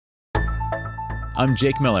I'm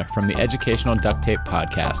Jake Miller from the Educational Duct Tape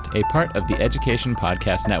Podcast, a part of the Education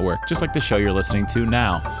Podcast Network, just like the show you're listening to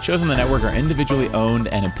now. Shows on the network are individually owned,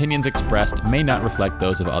 and opinions expressed may not reflect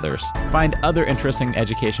those of others. Find other interesting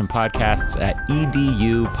education podcasts at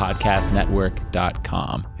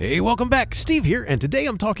edupodcastnetwork.com. Hey, welcome back. Steve here, and today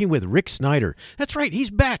I'm talking with Rick Snyder. That's right, he's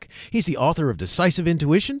back. He's the author of Decisive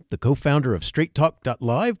Intuition, the co-founder of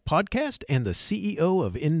StraightTalk.live podcast, and the CEO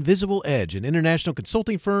of Invisible Edge, an international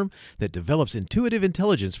consulting firm that develops intuitive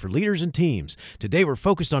intelligence for leaders and teams. Today we're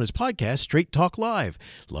focused on his podcast, Straight Talk Live.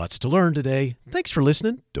 Lots to learn today. Thanks for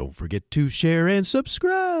listening. Don't forget to share and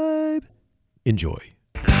subscribe. Enjoy.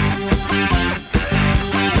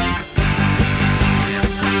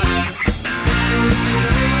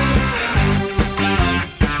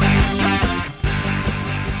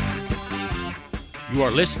 You are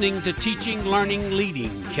listening to Teaching, Learning,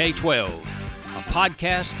 Leading K-12, a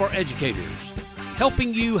podcast for educators,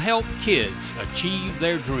 helping you help kids achieve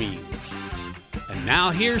their dreams. And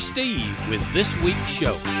now here's Steve with this week's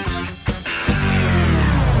show.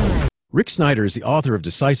 Rick Snyder is the author of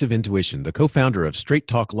Decisive Intuition, the co-founder of Straight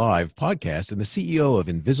Talk Live podcast, and the CEO of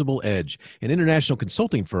Invisible Edge, an international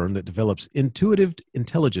consulting firm that develops intuitive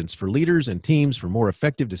intelligence for leaders and teams for more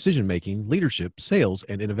effective decision-making, leadership, sales,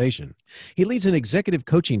 and innovation. He leads an executive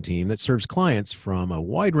coaching team that serves clients from a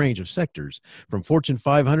wide range of sectors, from Fortune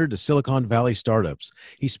 500 to Silicon Valley startups.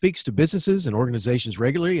 He speaks to businesses and organizations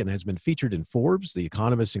regularly and has been featured in Forbes, The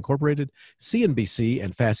Economist Incorporated, CNBC,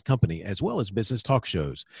 and Fast Company, as well as business talk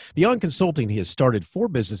shows. Beyond consulting, he has started 4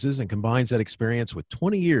 businesses and combines that experience with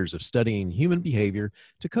 20 years of studying human behavior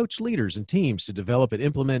to coach leaders and teams to develop and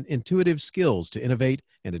implement intuitive skills to innovate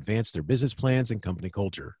and advance their business plans and company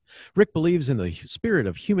culture. Rick believes in the spirit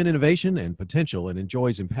of human innovation and potential and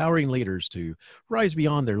enjoys empowering leaders to rise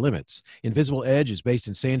beyond their limits. Invisible Edge is based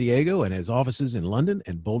in San Diego and has offices in London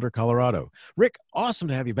and Boulder, Colorado. Rick, awesome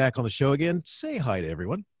to have you back on the show again. Say hi to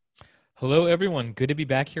everyone. Hello, everyone. Good to be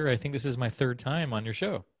back here. I think this is my 3rd time on your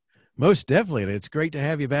show. Most definitely. And it's great to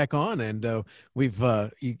have you back on. And we've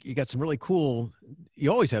you got some really cool, you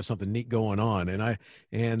always have something neat going on. And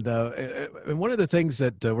one of the things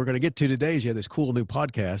that we're going to get to today is you have this cool new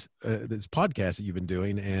podcast, this podcast that you've been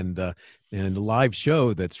doing and the live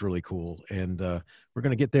show that's really cool. And we're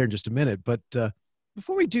going to get there in just a minute. But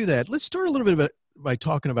before we do that, let's start a little bit by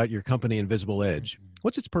talking about your company, Invisible Edge.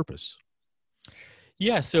 What's its purpose?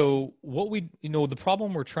 Yeah. So the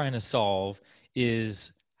problem we're trying to solve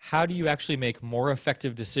is, how do you actually make more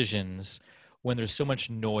effective decisions when there's so much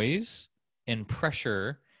noise and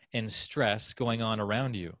pressure and stress going on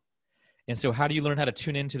around you? And so how do you learn how to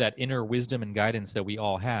tune into that inner wisdom and guidance that we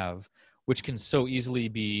all have, which can so easily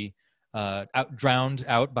be drowned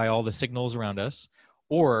out by all the signals around us,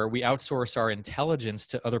 or we outsource our intelligence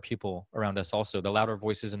to other people around us also, the louder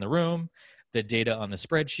voices in the room, the data on the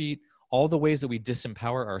spreadsheet, all the ways that we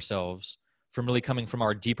disempower ourselves from really coming from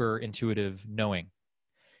our deeper intuitive knowing.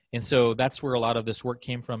 And so that's where a lot of this work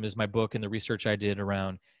came from, is my book and the research I did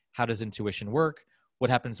around how does intuition work, what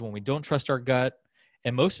happens when we don't trust our gut,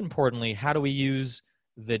 and most importantly, how do we use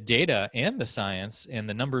the data and the science and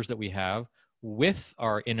the numbers that we have with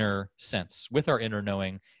our inner sense, with our inner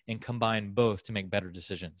knowing, and combine both to make better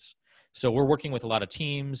decisions. So we're working with a lot of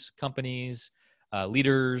teams, companies,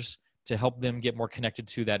 leaders to help them get more connected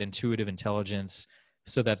to that intuitive intelligence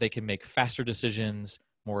so that they can make faster decisions,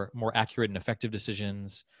 more accurate and effective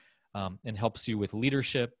decisions. It helps you with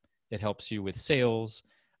leadership. It helps you with sales.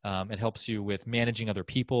 It helps you with managing other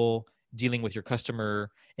people, dealing with your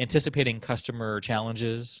customer, anticipating customer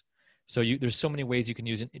challenges. So there's so many ways you can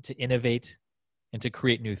use it to innovate and to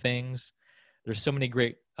create new things. There's so many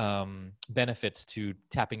great benefits to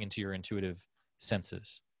tapping into your intuitive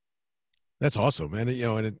senses. That's awesome, and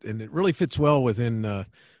it really fits well within.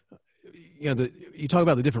 You talk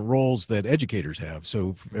about the different roles that educators have.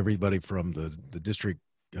 So everybody from the district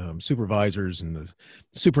supervisors and the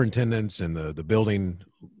superintendents and the building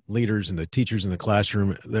leaders and the teachers in the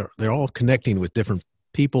classroom, they're all connecting with different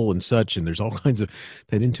people and such. And there's all kinds of,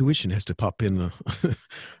 that intuition has to pop in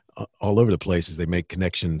all over the place as they make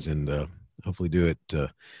connections and hopefully do it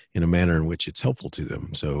in a manner in which it's helpful to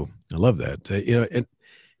them. So I love that.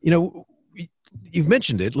 You've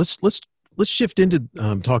mentioned it. Let's shift into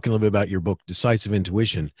talking a little bit about your book, Decisive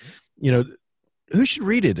Intuition. Who should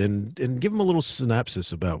read it and give them a little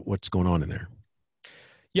synopsis about what's going on in there?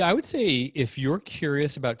 Yeah, I would say if you're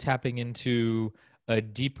curious about tapping into a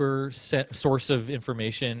deeper source of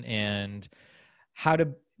information and how to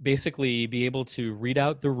basically be able to read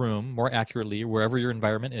out the room more accurately wherever your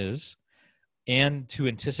environment is, and to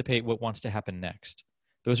anticipate what wants to happen next.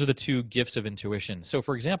 Those are the 2 gifts of intuition. So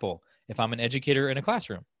for example, if I'm an educator in a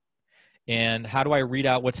classroom And how do I read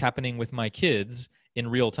out what's happening with my kids in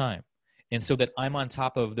real time? And so that I'm on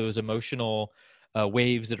top of those emotional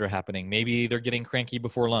waves that are happening. Maybe they're getting cranky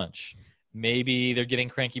before lunch. Maybe they're getting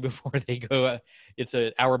cranky before they go, it's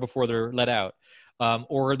an hour before they're let out.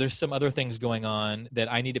 Or there's some other things going on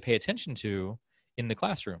that I need to pay attention to in the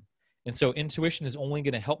classroom. And so intuition is only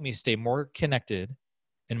going to help me stay more connected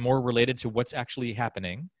and more related to what's actually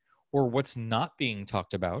happening or what's not being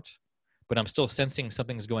talked about, but I'm still sensing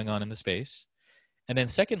something's going on in the space. And then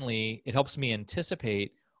secondly, it helps me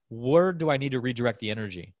anticipate, where do I need to redirect the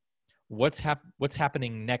energy? What's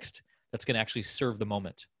happening next that's going to actually serve the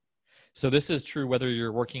moment? So this is true whether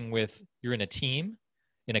you're in a team,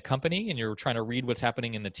 in a company, and you're trying to read what's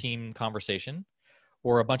happening in the team conversation,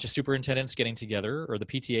 or a bunch of superintendents getting together, or the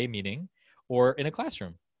PTA meeting, or in a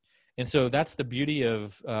classroom. And so that's the beauty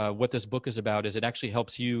of what this book is about, is it actually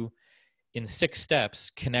helps you in 6 steps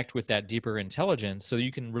connect with that deeper intelligence so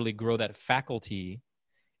you can really grow that faculty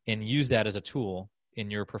and use that as a tool in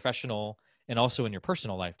your professional and also in your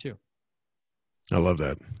personal life too. I love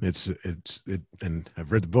that. And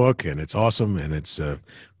I've read the book, and it's awesome, and it's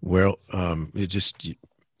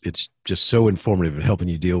it's just so informative in helping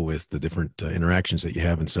you deal with the different interactions that you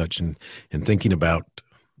have and such, and thinking about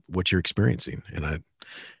what you're experiencing. And I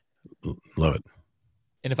love it.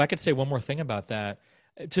 And if I could say one more thing about that,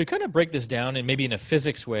 to kind of break this down and maybe in a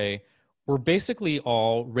physics way, we're basically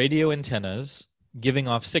all radio antennas giving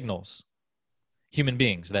off signals. Human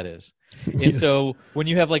beings, that is. And Yes. So when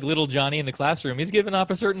you have like little Johnny in the classroom, he's giving off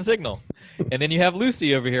a certain signal. And then you have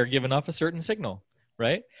Lucy over here giving off a certain signal,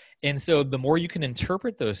 right? And so the more you can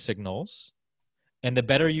interpret those signals and the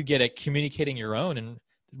better you get at communicating your own and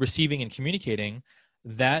receiving and communicating,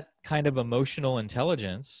 that kind of emotional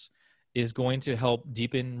intelligence is going to help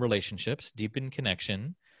deepen relationships, deepen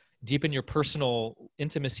connection, deepen your personal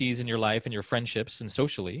intimacies in your life and your friendships and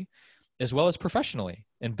socially, as well as professionally,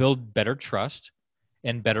 and build better trust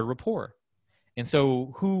and better rapport. And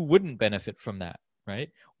so who wouldn't benefit from that, right?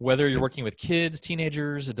 Whether you're working with kids,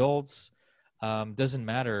 teenagers, adults, doesn't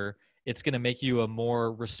matter. It's going to make you a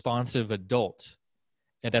more responsive adult,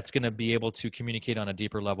 and that's going to be able to communicate on a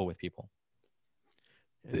deeper level with people.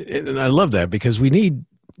 And I love that, because we need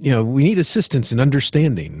assistance in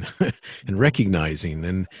understanding and recognizing,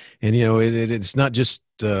 and it's not just,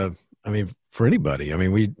 for anybody.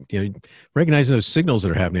 Recognizing those signals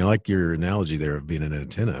that are happening. I like your analogy there of being an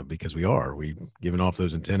antenna, because we giving off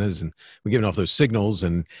those antennas, and we're giving off those signals.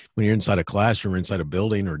 And when you're inside a classroom or inside a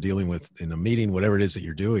building or dealing with in a meeting, whatever it is that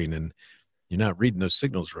you're doing, and you're not reading those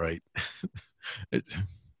signals right, there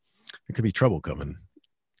could be trouble coming.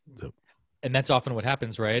 So. And that's often what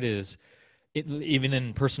happens, right? Even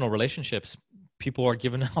in personal relationships, people are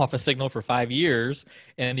giving off a signal for 5 years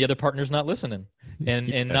and the other partner's not listening and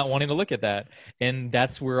Yes. not wanting to look at that. And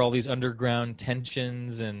that's where all these underground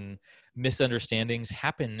tensions and misunderstandings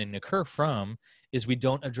happen and occur from, is we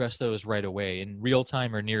don't address those right away in real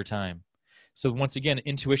time or near time. So once again,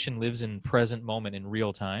 intuition lives in present moment in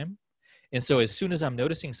real time. And so as soon as I'm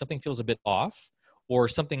noticing something feels a bit off, or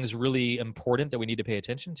something's really important that we need to pay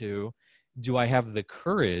attention to, do I have the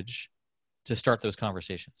courage to start those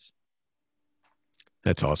conversations?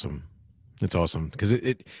 That's awesome. That's awesome. Because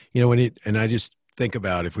and I just think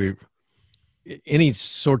about, any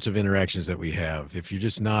sorts of interactions that we have, if you're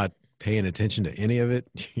just not paying attention to any of it,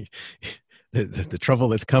 the trouble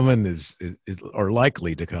that's coming is or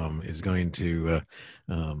likely to come is going to,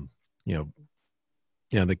 in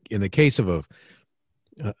the case of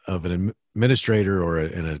an administrator or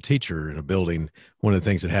a teacher in a building, one of the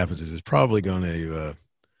things that happens is it's probably going to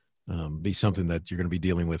be something that you're going to be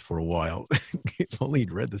dealing with for a while. If only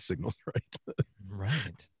you'd read the signals right.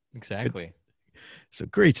 Right. Exactly. So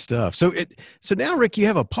great stuff. So now, Rick, you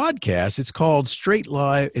have a podcast. It's called Straight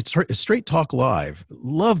Talk Live.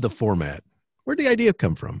 Love the format. Where'd the idea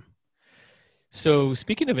come from? So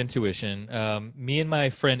speaking of intuition, me and my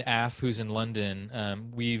friend Af, who's in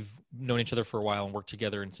London, we've known each other for a while and worked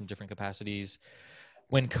together in some different capacities.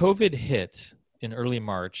 When COVID hit in early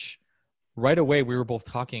March, right away we were both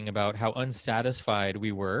talking about how unsatisfied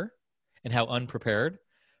we were and how unprepared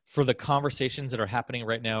for the conversations that are happening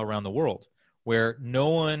right now around the world, where no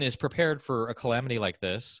one is prepared for a calamity like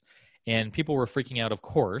this. And people were freaking out, of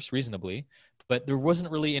course, reasonably, but there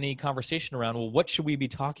wasn't really any conversation around, well, what should we be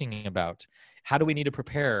talking about? How do we need to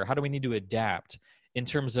prepare? How do we need to adapt in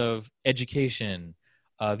terms of education,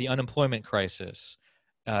 the unemployment crisis,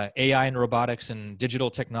 AI and robotics and digital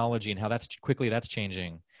technology, and how that's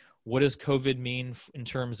changing? What does COVID mean in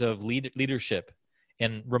terms of leadership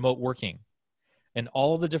and remote working? And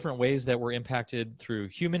all the different ways that we're impacted through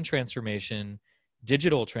human transformation,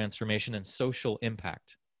 digital transformation, and social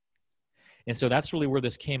impact. And so that's really where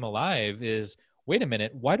this came alive is, wait a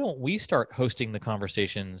minute, why don't we start hosting the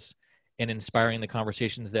conversations and inspiring the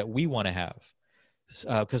conversations that we want to have?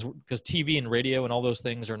 Because TV and radio and all those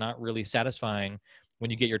things are not really satisfying when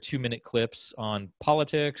you get your 2-minute clips on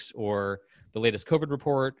politics or the latest COVID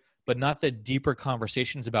report, but not the deeper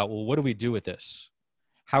conversations about, well, what do we do with this?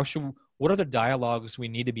 What are the dialogues we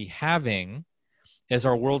need to be having as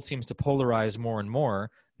our world seems to polarize more and more?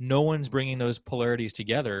 No one's bringing those polarities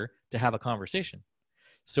together to have a conversation.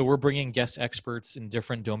 So we're bringing guest experts in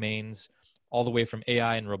different domains, all the way from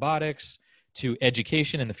AI and robotics to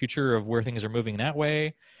education and the future of where things are moving that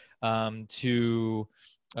way, to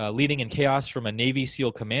leading in chaos from a Navy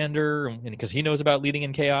SEAL commander, because he knows about leading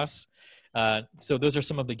in chaos. So those are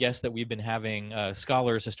some of the guests that we've been having,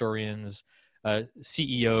 scholars, historians,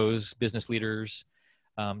 CEOs, business leaders,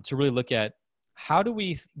 to really look at how do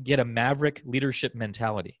we get a maverick leadership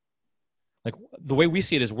mentality? Like the way we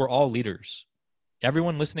see it is we're all leaders.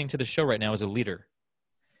 Everyone listening to the show right now is a leader.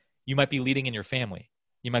 You might be leading in your family.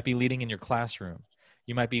 You might be leading in your classroom.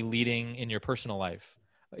 You might be leading in your personal life,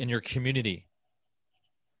 in your community,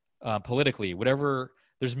 politically, whatever.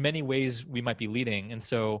 There's many ways we might be leading. And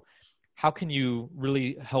so how can you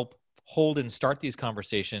really help hold and start these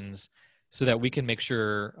conversations so that we can make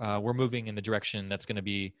sure we're moving in the direction that's going to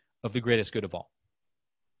be of the greatest good of all?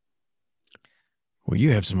 Well,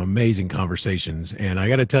 you have some amazing conversations, and I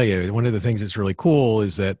got to tell you, one of the things that's really cool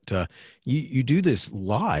is that you do this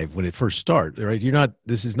live when it first starts, right?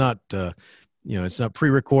 This is not, it's not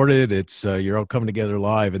pre-recorded. It's you're all coming together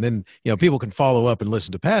live, and then people can follow up and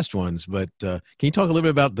listen to past ones. But can you talk a little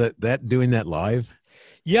bit about that doing that live?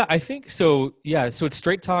 Yeah, I think so. Yeah, so it's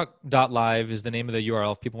straighttalk.live is the name of the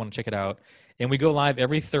URL if people want to check it out. And we go live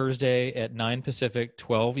every Thursday at 9 Pacific,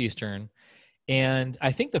 12 Eastern. And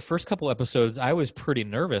I think the first couple episodes, I was pretty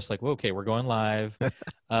nervous. Like, well, okay, we're going live.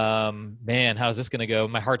 Man, how's this going to go?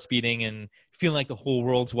 My heart's beating and feeling like the whole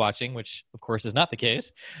world's watching, which of course is not the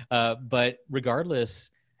case. But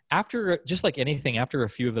regardless, just like anything, after a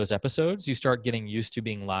few of those episodes, you start getting used to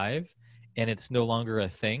being live and it's no longer a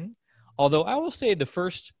thing. Although I will say the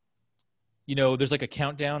first, there's like a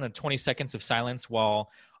countdown of 20 seconds of silence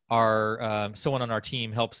while someone on our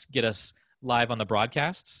team helps get us live on the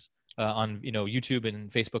broadcasts on YouTube and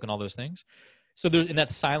Facebook and all those things. So there's, in that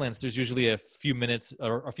silence, there's usually a few minutes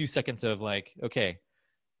or a few seconds of like, okay,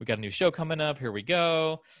 we got a new show coming up. Here we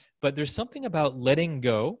go. But there's something about letting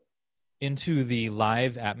go into the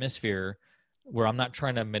live atmosphere where I'm not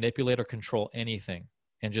trying to manipulate or control anything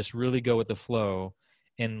and just really go with the flow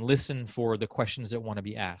and listen for the questions that want to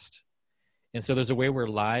be asked. And so there's a way where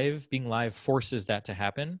being live forces that to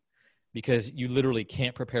happen because you literally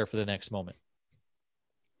can't prepare for the next moment.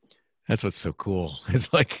 That's what's so cool.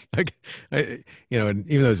 It's like, and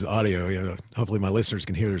even though it's audio, hopefully my listeners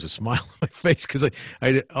can hear there's a smile on my face because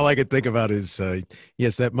all I could think about is,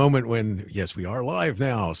 yes, that moment when, yes, we are live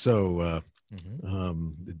now. So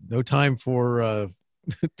no time for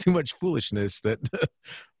too much foolishness that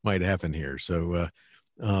might happen here. So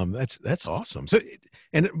that's awesome. So,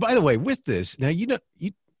 and by the way, with this, now,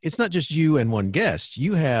 it's not just you and one guest.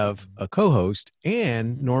 You have a co-host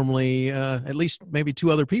and normally at least maybe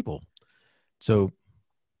two other people. So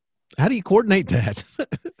how do you coordinate that,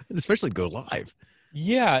 especially go live?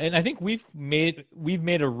 Yeah, and I think we've made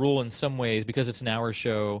a rule in some ways because it's an hour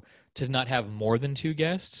show to not have more than two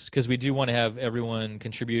guests because we do want to have everyone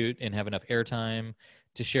contribute and have enough airtime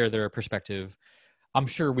to share their perspective. I'm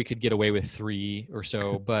sure we could get away with 3 or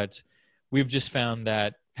so, but we've just found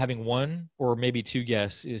that having one or maybe two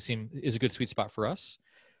guests is a good sweet spot for us.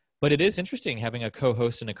 But it is interesting having a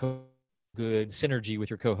co-host and a good synergy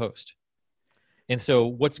with your co-host. And so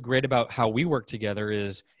what's great about how we work together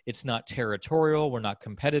is it's not territorial. We're not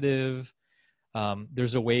competitive.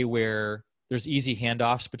 There's a way where there's easy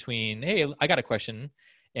handoffs between, hey, I got a question,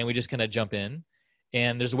 and we just kind of jump in.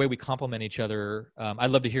 And there's a way we complement each other.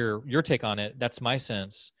 I'd love to hear your take on it. That's my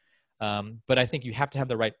sense. But I think you have to have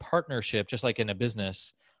the right partnership, just like in a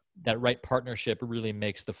business. That right partnership really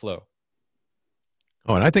makes the flow.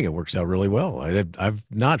 Oh, and I think it works out really well. I've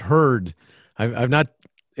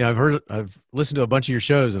listened to a bunch of your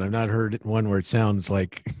shows, and I've not heard one where it sounds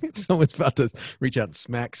like someone's about to reach out and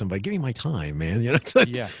smack somebody. Give me my time, man. It's like,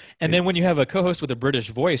 yeah. And then when you have a co-host with a British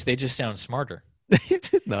voice, they just sound smarter.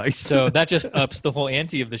 Nice. So that just ups the whole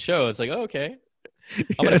ante of the show. It's like, oh, okay,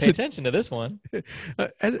 I'm going to pay attention to this one.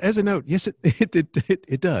 As a note, yes,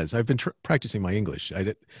 it does. I've been practicing my English.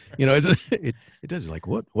 It does. Like,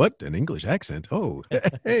 what? An English accent? Oh,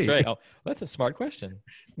 hey. That's right. Oh, that's a smart question.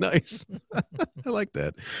 Nice. I like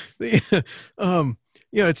that.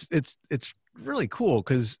 It's really cool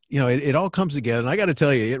because, it all comes together. And I got to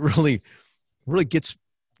tell you, it really, really gets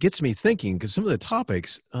me thinking, because some of the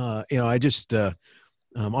topics, I just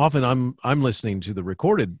often I'm listening to the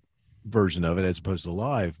recorded version of it as opposed to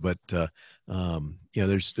live, but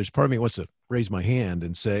there's part of me wants to raise my hand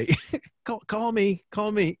and say, call me.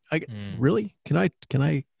 Really? Can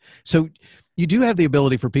I? So you do have the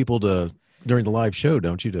ability for people to, during the live show,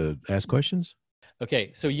 don't you, to ask questions?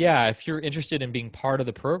 Okay, so yeah, if you're interested in being part of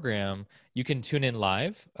the program, you can tune in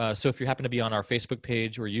live. So if you happen to be on our Facebook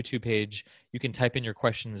page or YouTube page, you can type in your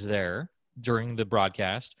questions there during the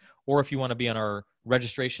broadcast. Or if you want to be on our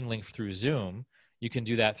registration link through Zoom, you can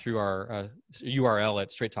do that through our URL at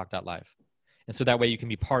straighttalk.live. And so that way you can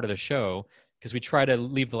be part of the show, because we try to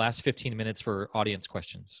leave the last 15 minutes for audience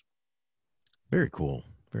questions. Very cool.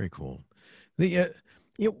 Very cool.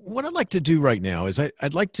 What I'd like to do right now is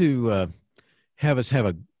I'd like to have us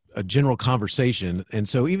have a general conversation. And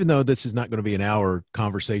so even though this is not going to be an hour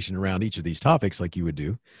conversation around each of these topics like you would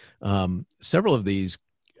do, several of these,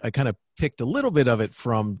 I kind of picked a little bit of it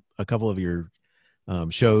from a couple of your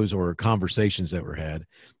shows or conversations that were had.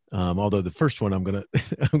 Although the first one I'm going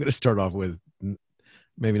to start off with,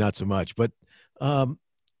 maybe not so much, but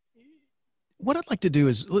what I'd like to do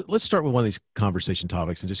is let's start with one of these conversation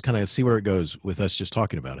topics and just kind of see where it goes with us just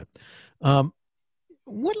talking about it.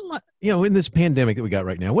 In this pandemic that we got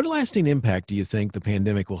right now, what lasting impact do you think the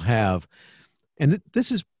pandemic will have? And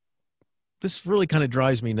this really kind of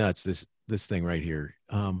drives me nuts, this thing right here.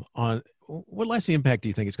 On what lasting impact do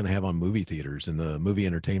you think it's going to have on movie theaters and the movie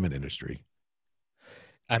entertainment industry?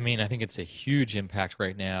 I mean, I think it's a huge impact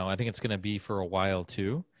right now. I think it's going to be for a while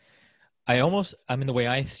too. The way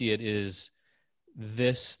I see it is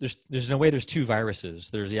this, there's no way there's two viruses.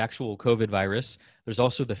 There's the actual COVID virus. There's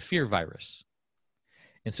also the fear virus.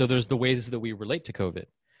 And so there's the ways that we relate to COVID.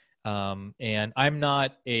 And I'm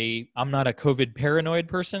not a COVID paranoid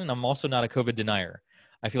person, and I'm also not a COVID denier.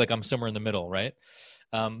 I feel like I'm somewhere in the middle, right?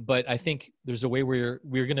 But I think there's a way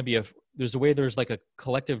there's like a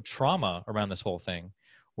collective trauma around this whole thing,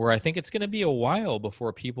 where I think it's going to be a while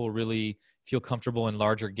before people really feel comfortable in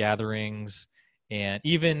larger gatherings. And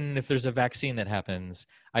even if there's a vaccine that happens,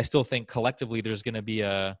 I still think collectively there's going to be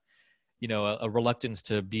a reluctance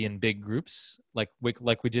to be in big groups like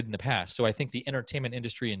we did in the past. So I think the entertainment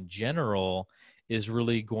industry in general is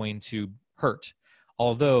really going to hurt.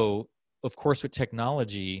 Although, of course, with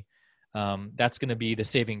technology, that's going to be the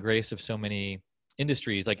saving grace of so many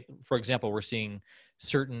industries. Like, for example, we're seeing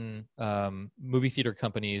certain movie theater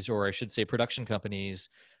companies, or I should say production companies,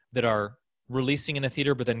 that are releasing in a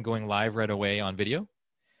theater but then going live right away on video.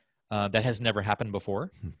 That has never happened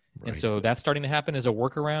before. Right. And so that's starting to happen as a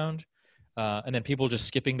workaround. And then people just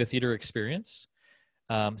skipping the theater experience.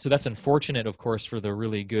 So that's unfortunate, of course, for the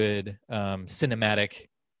really good cinematic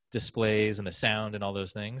displays and the sound and all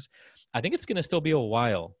those things. I think it's going to still be a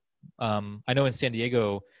while. I know in San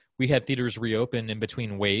Diego, we had theaters reopen in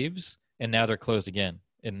between waves, and now they're closed again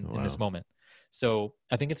in this moment. So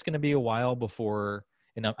I think it's going to be a while before,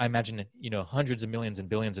 and I imagine, hundreds of millions and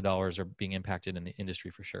billions of dollars are being impacted in the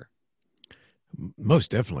industry for sure.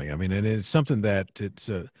 Most definitely. I mean, and it's something that it's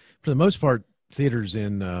for the most part, theaters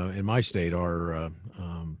in my state are,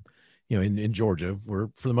 in Georgia, where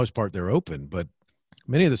for the most part they're open, but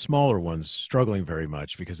many of the smaller ones struggling very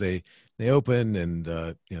much because they open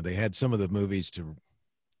and they had some of the movies to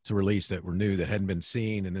release that were new that hadn't been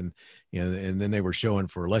seen, and then and then they were showing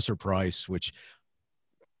for a lesser price, which,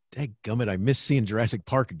 dadgummit, I miss seeing Jurassic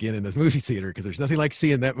Park again in the movie theater, because there's nothing like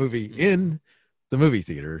seeing that movie in the movie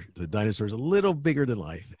theater. The dinosaur's a little bigger than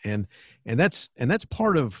life, and that's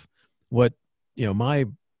part of what my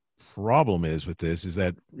problem is with this, is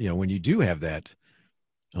that when you do have that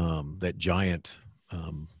that giant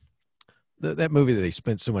that movie that they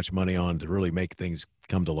spent so much money on to really make things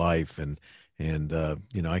come to life, and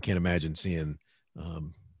I can't imagine seeing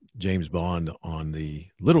James Bond on the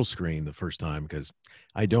little screen the first time, because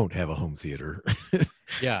I don't have a home theater.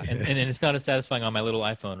 Yeah, and it's not as satisfying on my little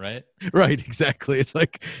iPhone, right? Right, exactly. It's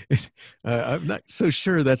like I'm not so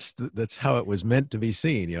sure that's how it was meant to be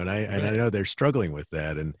seen, and I know they're struggling with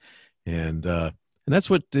that, and that's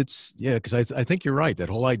what it's, because I think you're right. That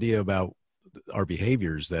whole idea about our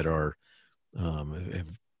behaviors that are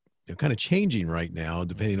kind of changing right now,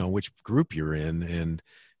 depending on which group you're in, and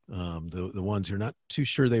the ones who are not too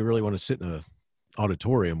sure they really want to sit in an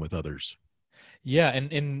auditorium with others. Yeah,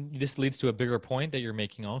 and this leads to a bigger point that you're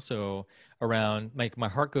making also around, like, my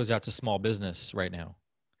heart goes out to small business right now,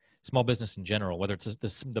 small business in general, whether it's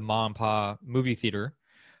the mom and pop movie theater,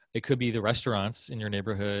 it could be the restaurants in your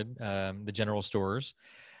neighborhood, the general stores.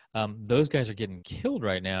 Those guys are getting killed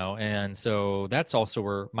right now, and so that's also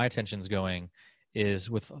where my attention's going, is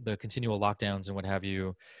with the continual lockdowns and what have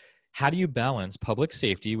you. how do you balance public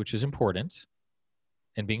safety, which is important,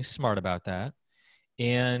 and being smart about that,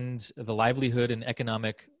 and the livelihood and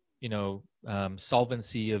economic,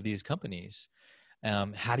 solvency of these companies?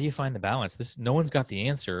 How do you find the balance? No one's got the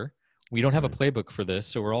answer. We don't have a playbook for this,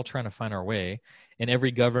 so we're all trying to find our way. And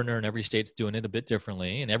every governor in every state's doing it a bit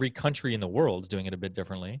differently, and every country in the world's doing it a bit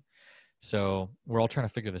differently. So we're all trying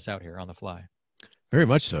to figure this out here on the fly. Very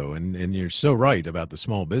much so. And you're so right about the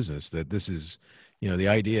small business, that this is, the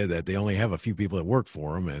idea that they only have a few people that work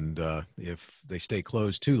for them. And if they stay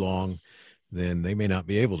closed too long, then they may not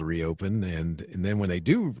be able to reopen. And then when they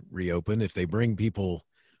do reopen, if they bring people,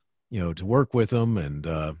 to work with them, and,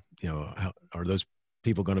 how are those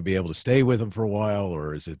people going to be able to stay with them for a while,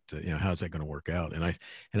 or is it, how's that going to work out? And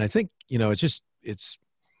I think,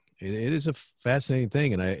 it is a fascinating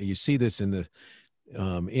thing. And you see this in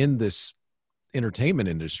this entertainment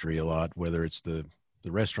industry a lot, whether it's the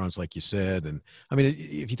restaurants, like you said. And I mean,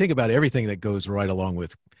 if you think about everything that goes right along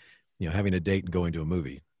with, having a date and going to a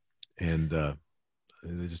movie, and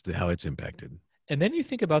just how it's impacted. And then you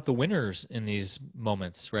think about the winners in these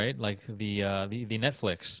moments, right? Like the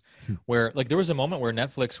Netflix, where like there was a moment where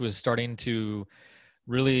Netflix was starting to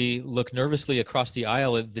really look nervously across the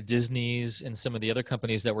aisle at the Disneys and some of the other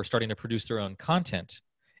companies that were starting to produce their own content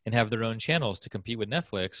and have their own channels to compete with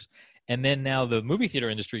Netflix. And then now the movie theater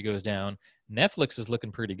industry goes down. Netflix is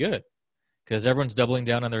looking pretty good because everyone's doubling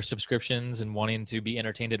down on their subscriptions and wanting to be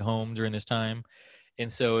entertained at home during this time.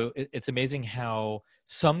 And so it's amazing how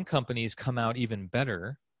some companies come out even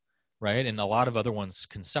better, right? And a lot of other ones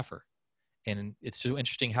can suffer. And it's so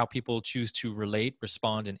interesting how people choose to relate,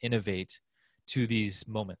 respond, and innovate to these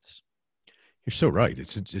moments. You're so right.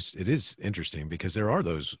 It is interesting because there are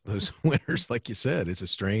those winners, like you said. It's a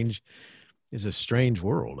strange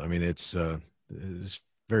world. I mean, it's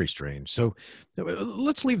very strange. So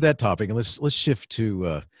let's leave that topic and let's shift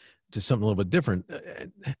to something a little bit different.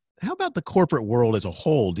 How about the corporate world as a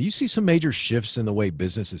whole? Do you see some major shifts in the way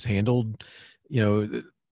business is handled?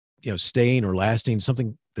 Staying or lasting,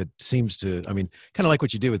 something that seems to, I mean, kind of like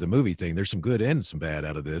what you did with the movie thing. There's some good and some bad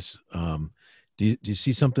out of this. Do you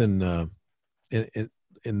see something in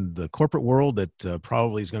the corporate world that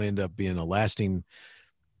probably is going to end up being a lasting,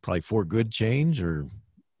 probably for good change, or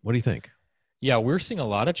what do you think? Yeah, we're seeing a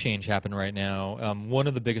lot of change happen right now. One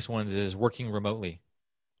of the biggest ones is working remotely,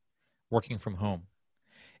 working from home.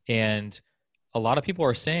 And a lot of people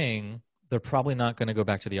are saying they're probably not going to go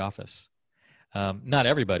back to the office. Not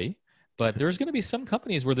everybody, but there's going to be some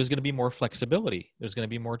companies where there's going to be more flexibility. There's going to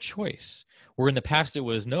be more choice. Where in the past it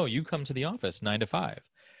was, no, you come to the office 9 to 5.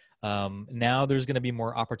 Now there's going to be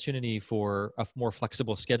more opportunity for a more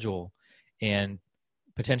flexible schedule and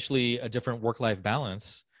potentially a different work-life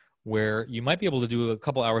balance, where you might be able to do a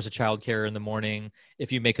couple hours of childcare in the morning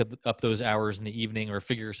if you make up those hours in the evening or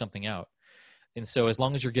figure something out. And so as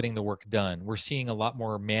long as you're getting the work done, we're seeing a lot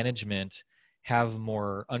more management have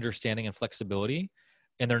more understanding and flexibility,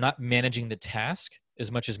 and they're not managing the task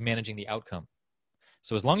as much as managing the outcome.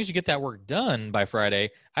 So as long as you get that work done by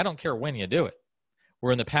Friday, I don't care when you do it.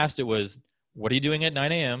 Where in the past it was, what are you doing at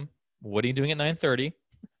 9 a.m.? What are you doing at 9:30?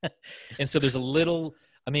 And so there's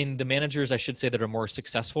the managers, I should say, that are more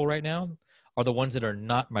successful right now are the ones that are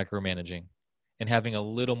not micromanaging and having a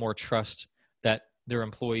little more trust that their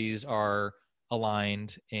employees are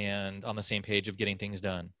aligned and on the same page of getting things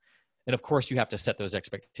done. And of course, you have to set those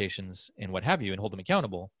expectations and what have you and hold them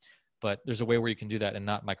accountable. But there's a way where you can do that and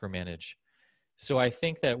not micromanage. So I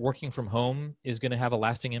think that working from home is going to have a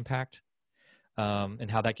lasting impact, and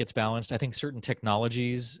how that gets balanced. I think certain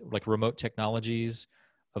technologies, like remote technologies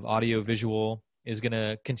of audio, visual, is going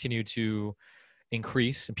to continue to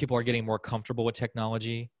increase, and people are getting more comfortable with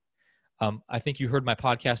technology. I think you heard my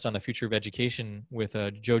podcast on the future of education with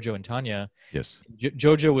Jojo and Tanya. Yes.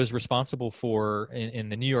 Jojo was responsible for, in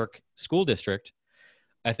the New York school district,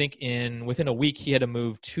 I think within a week, he had to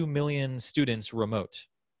move 2 million students remote.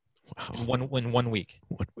 Wow. In 1 week.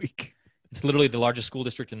 1 week. It's literally the largest school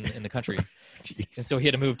district in the country. Jeez. And so he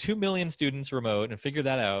had to move 2 million students remote and figure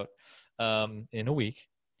that out in a week.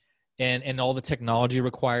 And all the technology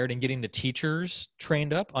required, and getting the teachers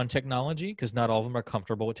trained up on technology, because not all of them are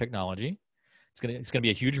comfortable with technology. It's gonna be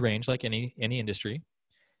a huge range, like any industry.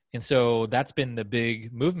 And so that's been the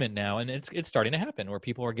big movement now, and it's starting to happen where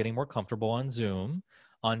people are getting more comfortable on Zoom,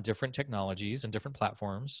 on different technologies and different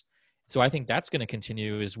platforms. So I think that's going to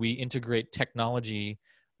continue as we integrate technology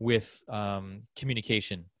with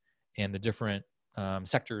communication and the different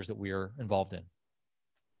sectors that we are involved in.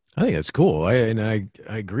 I think that's cool. I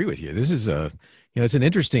agree with you. This is it's an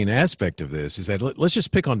interesting aspect of this, is that let's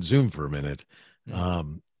just pick on Zoom for a minute.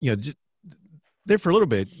 Mm-hmm. Just there for a little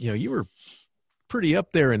bit, you were pretty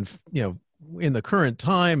up there and, in the current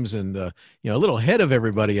times and, a little ahead of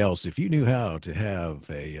everybody else. If you knew how to have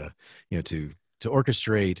to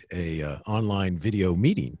orchestrate a online video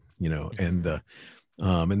meeting, and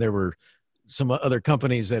there were some other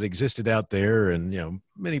companies that existed out there, and,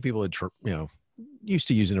 many people had, used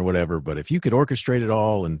to using it or whatever, but if you could orchestrate it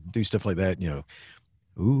all and do stuff like that, the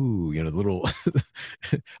little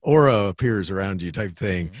aura appears around you type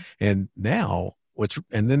thing. Mhm. And now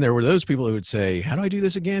and then there were those people who would say, how do I do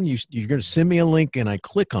this again? You're going to send me a link and I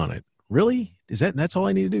click on it. Really? That's all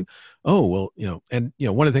I need to do? Oh, well,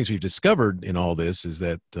 one of the things we've discovered in all this is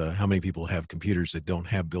that how many people have computers that don't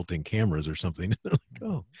have built-in cameras or something. Like,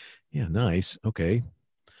 oh, yeah, nice. Okay.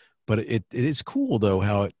 But it is cool though,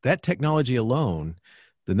 how that technology alone,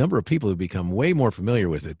 the number of people who become way more familiar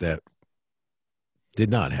with it that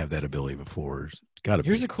did not have that ability before.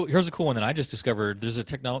 Here's a cool one that I just discovered.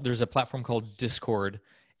 There's a platform called Discord,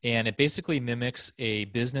 and it basically mimics a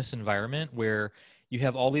business environment where you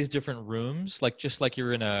have all these different rooms, just like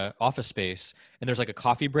you're in a office space, and there's like a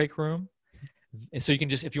coffee break room. And so you can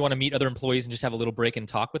just, if you want to meet other employees and just have a little break and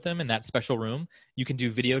talk with them in that special room, you can do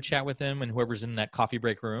video chat with them and whoever's in that coffee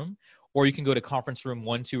break room. Or you can go to conference room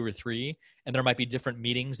 1, 2, or 3, and there might be different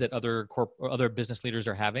meetings that other business leaders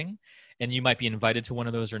are having, and you might be invited to one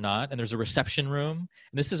of those or not. And there's a reception room,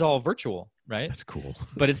 and this is all virtual, right? That's cool.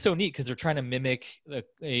 But it's so neat because they're trying to mimic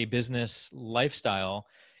a business lifestyle,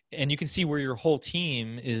 and you can see where your whole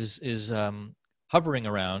team is hovering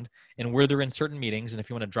around and where they're in certain meetings. And if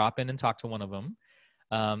you want to drop in and talk to one of them,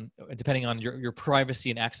 depending on your privacy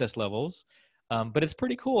and access levels. But it's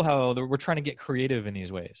pretty cool how we're trying to get creative in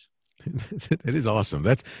these ways. It is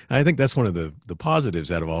awesome. I think that's one of the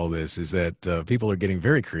positives out of all this is that people are getting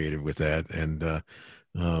very creative with that and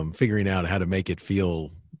figuring out how to make it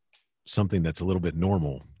feel something that's a little bit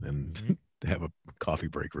normal and to have a coffee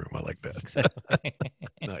break room. I like that. Exactly.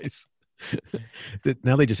 Nice.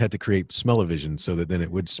 Now they just had to create smell-o-vision so that then it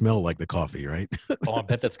would smell like the coffee, right? Oh, I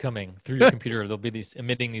bet that's coming through your computer. There'll be these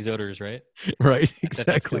emitting these odors, right? Right.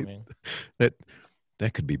 Exactly.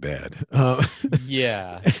 That could be bad.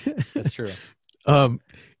 Yeah, that's true. So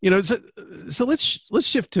let's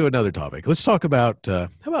shift to another topic. Let's talk about how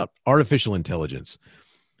about artificial intelligence?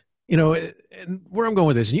 And where I'm going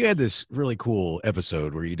with this, and you had this really cool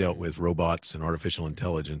episode where you dealt with robots and artificial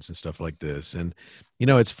intelligence and stuff like this. And,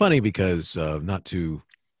 it's funny because actually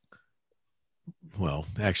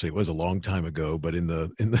it was a long time ago, but in the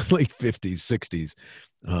late 50s, 60s,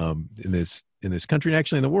 in this country and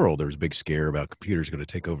actually in the world, there was a big scare about computers going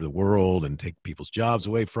to take over the world and take people's jobs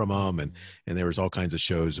away from them. And there was all kinds of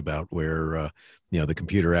shows about where, the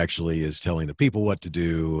computer actually is telling the people what to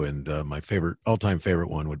do. And my all-time favorite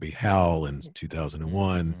one would be Hal in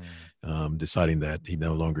 2001, deciding that he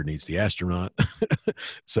no longer needs the astronaut.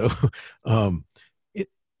 So,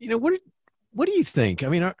 what do you think? I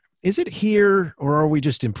mean, is it here, or are we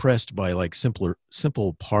just impressed by like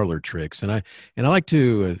simple parlor tricks? And I like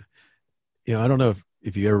to, I don't know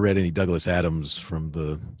if you ever read any Douglas Adams from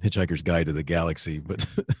the Hitchhiker's Guide to the Galaxy, but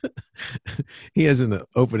he has in the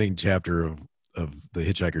opening chapter of the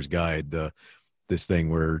Hitchhiker's Guide this thing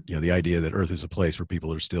where the idea that Earth is a place where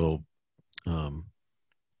people are still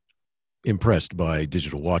impressed by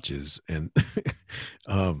digital watches, and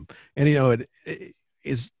it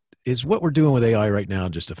is what we're doing with AI right now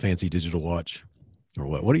just a fancy digital watch, or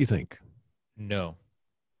what? What do you think? No.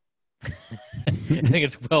 I think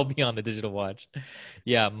it's well beyond the digital watch.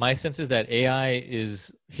 Yeah, my sense is that AI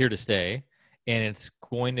is here to stay, and it's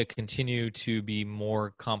going to continue to be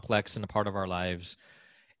more complex and a part of our lives.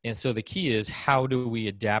 And so the key is, how do we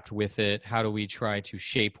adapt with it? How do we try to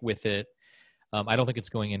shape with it? I don't think it's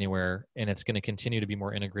going anywhere, and it's going to continue to be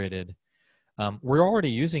more integrated. We're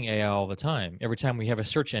already using AI all the time. Every time we have a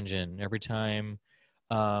search engine, every time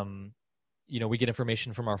we get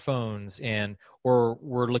information from our phones, or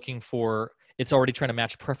we're looking for, it's already trying to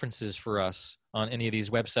match preferences for us on any of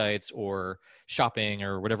these websites or shopping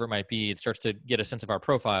or whatever it might be. It starts to get a sense of our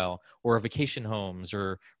profile, or vacation homes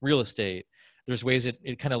or real estate. There's ways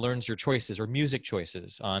it kind of learns your choices or music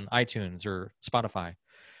choices on iTunes or Spotify.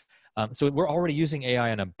 So we're already using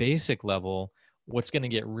AI on a basic level. What's going to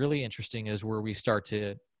get really interesting is where we start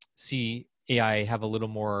to see AI have a little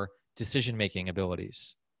more decision-making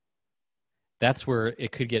abilities. That's where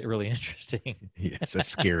it could get really interesting. Yes, that's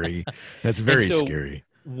scary. That's very scary.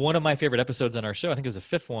 One of my favorite episodes on our show, I think it was the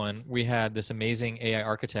 5th one, we had this amazing AI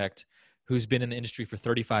architect who's been in the industry for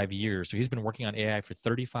 35 years. So he's been working on AI for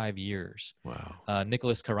 35 years. Wow.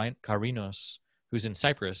 Nicholas Karinos, who's in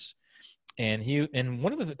Cyprus. And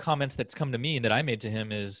one of the comments that's come to me that I made to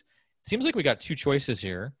him is, it seems like we got 2 choices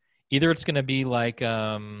here. Either it's going to be like,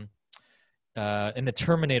 in the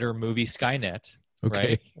Terminator movie Skynet, Okay.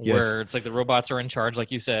 right? Yes. Where it's like the robots are in charge,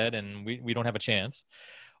 like you said, and we don't have a chance.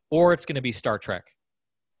 Or it's going to be Star Trek,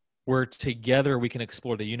 where together we can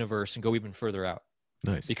explore the universe and go even further out.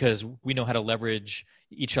 Nice. Because we know how to leverage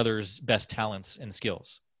each other's best talents and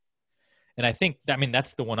skills. And I think,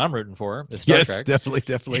 that's the one I'm rooting for, the Star Trek. Yes,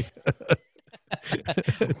 definitely.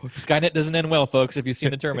 Skynet doesn't end well, folks. If you've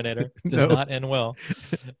seen the Terminator, it does not end well.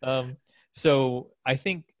 So I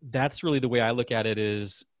think that's really the way I look at it.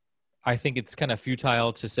 Is I think it's kind of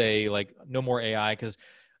futile to say like no more AI, because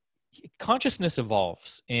consciousness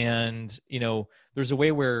evolves, and there's a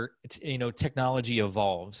way where technology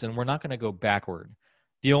evolves, and we're not going to go backward.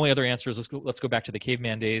 The only other answer is let's go back to the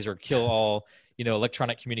caveman days or kill all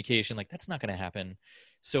electronic communication. Like that's not going to happen.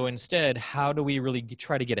 So instead, how do we really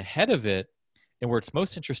try to get ahead of it? And where it's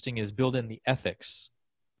most interesting is build in the ethics.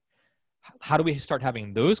 How do we start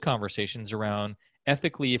having those conversations around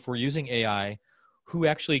ethically, if we're using AI, who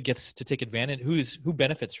actually gets to take advantage, who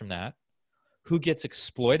benefits from that, who gets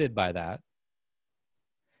exploited by that,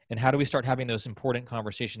 and how do we start having those important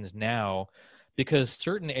conversations now? Because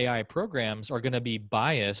certain AI programs are going to be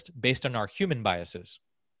biased based on our human biases.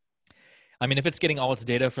 If it's getting all its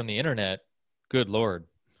data from the internet, good Lord,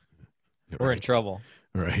 we're in trouble.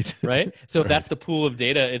 Right. Right. So if that's the pool of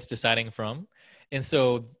data it's deciding from. And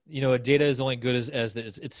so, data is only good as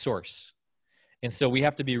its source. And so we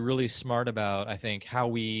have to be really smart about, I think, how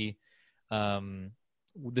we, the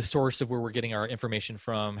source of where we're getting our information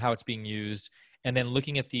from, how it's being used, and then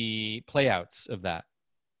looking at the playouts of that.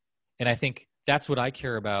 And I think that's what I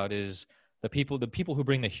care about, is the people who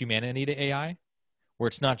bring the humanity to AI, where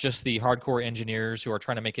it's not just the hardcore engineers who are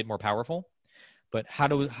trying to make it more powerful, but how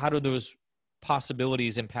do those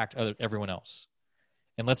possibilities impact everyone else?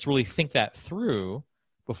 And let's really think that through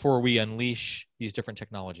before we unleash these different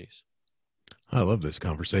technologies. I love this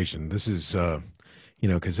conversation. This is,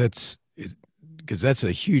 because that's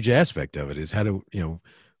a huge aspect of it, is how to,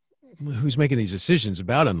 who's making these decisions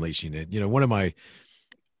about unleashing it. We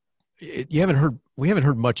haven't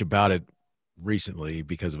heard much about it recently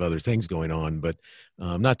because of other things going on, but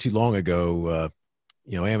not too long ago,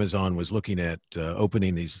 Amazon was looking at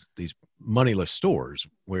opening these moneyless stores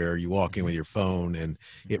where you walk in with your phone and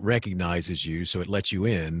it recognizes you, so it lets you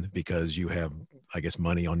in because you have, I guess,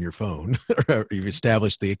 money on your phone. You've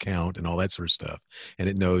established the account and all that sort of stuff, and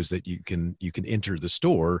it knows that you can enter the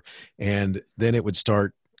store, and then it would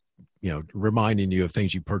start reminding you of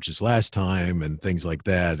things you purchased last time and things like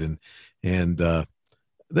that. And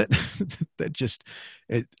that just,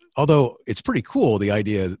 although it's pretty cool, the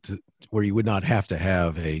idea where you would not have to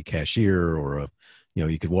have a cashier or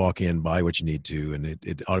you could walk in, buy what you need to, and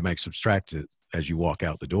it automatically subtracts it as you walk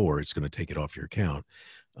out the door. It's going to take it off your account.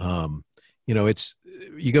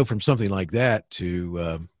 You go from something like that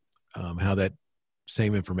to how that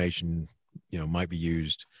same information, might be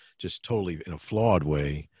used just totally in a flawed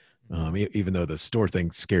way. Even though the store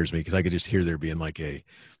thing scares me, because I could just hear there being like an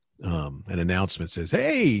announcement says,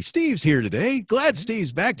 "Hey, Steve's here today. Glad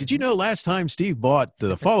Steve's back. Did you know last time Steve bought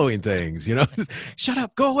the following things?" Shut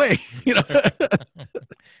up, go away.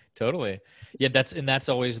 Totally. Yeah, that's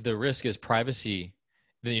always the risk, is privacy.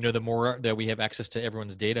 The more that we have access to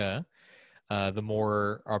everyone's data, the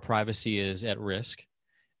more our privacy is at risk.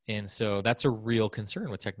 And so that's a real concern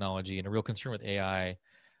with technology and a real concern with AI.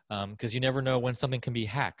 Because you never know when something can be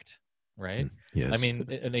hacked, right? Yes.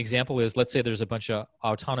 An example is, let's say there's a bunch of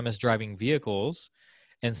autonomous driving vehicles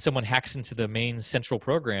and someone hacks into the main central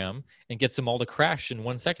program and gets them all to crash in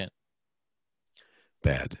 1 second.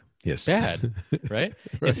 Bad. Yes. Bad, right?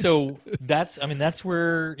 Right. And so that's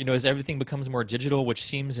where, as everything becomes more digital, which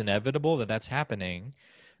seems inevitable that's happening,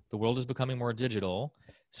 the world is becoming more digital.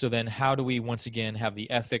 So then how do we, once again, have the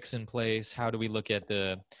ethics in place? How do we look at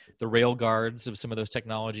the rail guards of some of those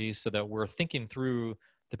technologies so that we're thinking through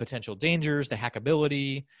the potential dangers, the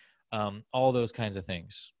hackability, all those kinds of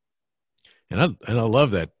things? And I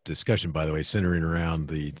love that discussion, by the way, centering around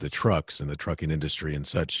the trucks and the trucking industry and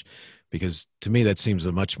such, because to me that seems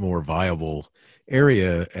a much more viable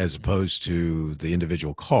area as opposed to the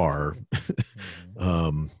individual car,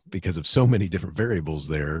 because of so many different variables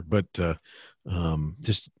there. But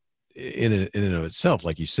just in and of itself,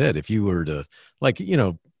 like you said, if you were to, like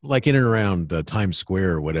in and around Times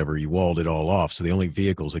Square or whatever, you walled it all off. So the only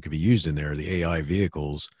vehicles that could be used in there are the AI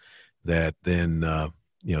vehicles that then,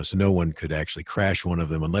 so no one could actually crash one of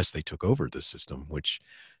them unless they took over the system, which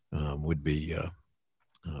would be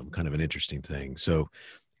kind of an interesting thing. So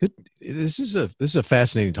this is a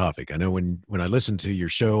fascinating topic. I know when I listened to your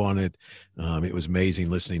show on it, it was amazing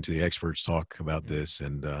listening to the experts talk about this,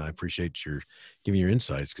 and I appreciate your giving your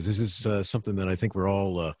insights, because this is something that I think we're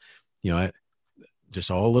all, just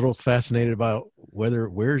all a little fascinated about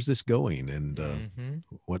where's this going, and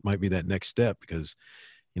what might be that next step, because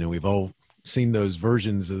we've all seen those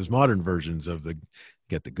modern versions of you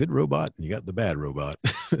got the good robot and you got the bad robot.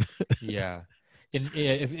 Yeah. And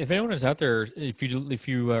if anyone is out there, if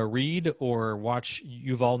you read or watch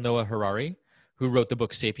Yuval Noah Harari, who wrote the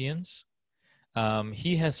book *Sapiens*,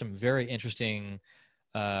 he has some very interesting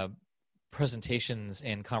presentations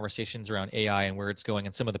and conversations around AI and where it's going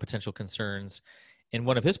and some of the potential concerns. And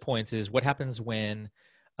one of his points is what happens when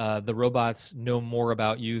the robots know more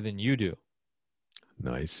about you than you do.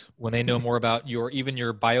 Nice. When they know more about even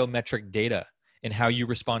your biometric data and how you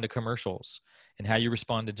respond to commercials and how you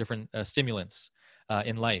respond to different stimulants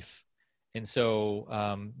in life. And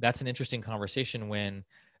so that's an interesting conversation when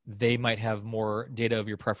they might have more data of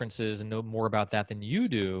your preferences and know more about that than you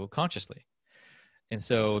do consciously. And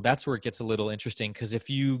so that's where it gets a little interesting, because if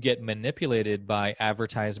you get manipulated by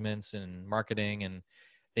advertisements and marketing and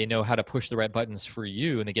they know how to push the right buttons for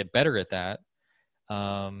you and they get better at that,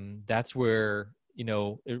 that's where,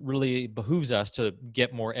 it really behooves us to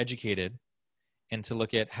get more educated and to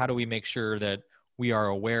look at how do we make sure that we are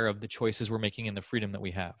aware of the choices we're making and the freedom that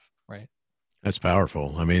we have, right? That's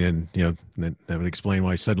powerful. I mean, and that would explain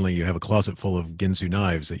why suddenly you have a closet full of Ginsu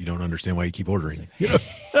knives that you don't understand why you keep ordering.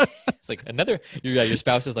 It's like your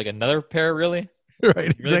spouse is like, another pair, really?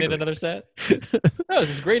 Right. You really need another set? No,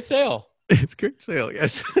 this is a great sale. It's a great sale.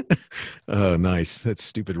 Yes. Oh, nice. That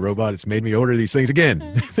stupid robot. It's made me order these things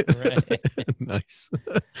again. Right. Nice.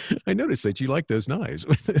 I noticed that you like those knives.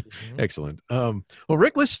 Excellent. Well,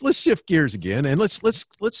 Rick, let's shift gears again, and let's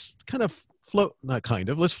kind of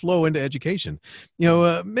let's flow into education.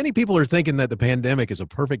 Many people are thinking that the pandemic is a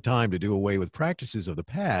perfect time to do away with practices of the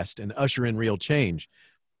past and usher in real change.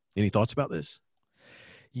 Any thoughts about this?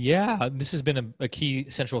 Yeah, this has been a key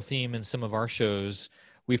central theme in some of our shows.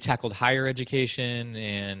 We've tackled higher education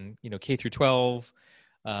and, K through 12.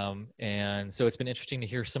 And so it's been interesting to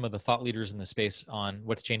hear some of the thought leaders in the space on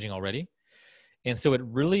what's changing already. And so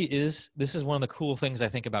this is one of the cool things I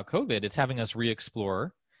think about COVID. It's having us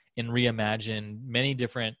re-explore and reimagine many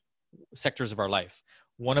different sectors of our life,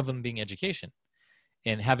 one of them being education,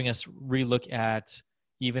 and having us relook at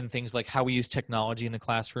even things like how we use technology in the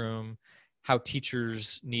classroom, how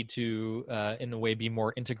teachers need to, in a way, be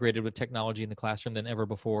more integrated with technology in the classroom than ever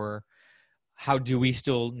before. How do we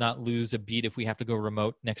still not lose a beat if we have to go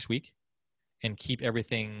remote next week and keep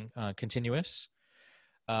everything continuous?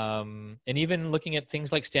 And even looking at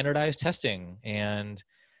things like standardized testing and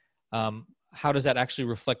how does that actually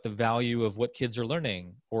reflect the value of what kids are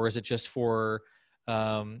learning? Or is it just for,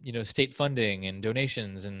 state funding and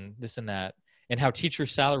donations and this and that? And how teacher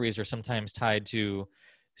salaries are sometimes tied to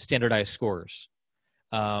standardized scores.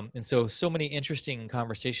 And so many interesting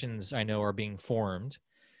conversations I know are being formed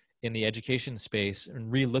in the education space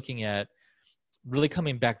and re-looking at really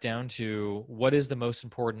coming back down to what is the most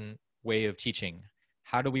important way of teaching?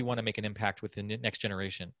 How do we want to make an impact with the next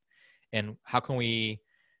generation? And how can we,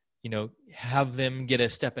 have them get a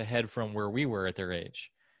step ahead from where we were at their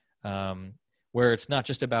age? Where it's not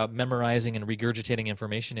just about memorizing and regurgitating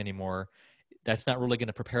information anymore. That's not really going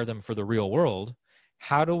to prepare them for the real world.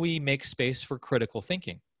 How do we make space for critical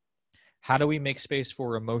thinking? How do we make space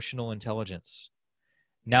for emotional intelligence?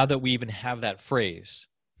 Now that we even have that phrase,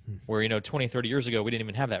 where, 20, 30 years ago, we didn't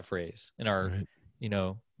even have that phrase in our,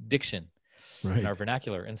 diction, in our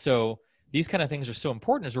vernacular. And so these kind of things are so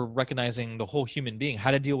important as we're recognizing the whole human being,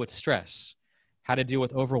 how to deal with stress, how to deal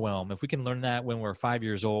with overwhelm. If we can learn that when we're 5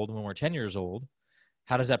 years old, when we're 10 years old,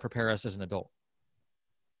 how does that prepare us as an adult?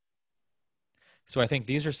 So I think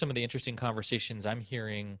these are some of the interesting conversations I'm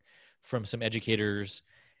hearing from some educators.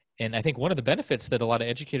 And I think one of the benefits that a lot of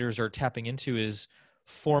educators are tapping into is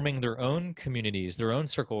forming their own communities, their own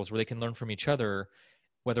circles where they can learn from each other,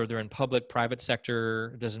 whether they're in public, private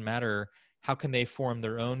sector, it doesn't matter. How can they form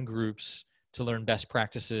their own groups to learn best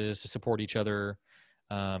practices, to support each other,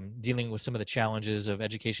 dealing with some of the challenges of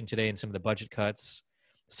education today and some of the budget cuts,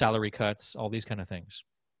 salary cuts, all these kind of things.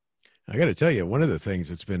 I got to tell you, one of the things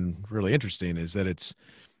that's been really interesting is that it's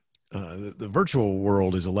the virtual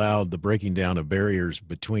world has allowed the breaking down of barriers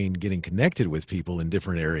between getting connected with people in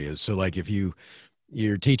different areas. So like if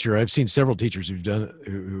your teacher, I've seen several teachers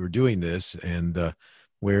who are doing this, and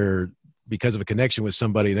where because of a connection with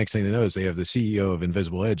somebody, next thing they know is they have the CEO of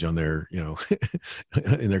Invisible Edge on their,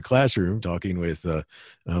 in their classroom talking with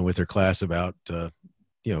their class about,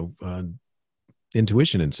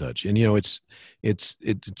 intuition and such. And,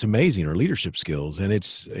 it's amazing, our leadership skills.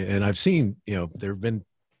 And I've seen, there have been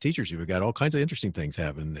teachers who've got all kinds of interesting things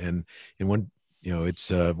happen. And one,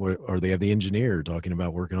 or they have the engineer talking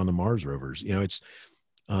about working on the Mars rovers,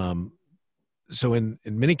 so in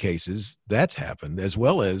many cases that's happened, as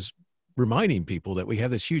well as reminding people that we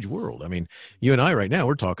have this huge world. I mean, you and I right now,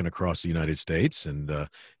 we're talking across the United States. And I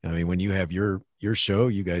mean, when you have your show,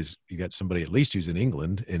 you got somebody at least who's in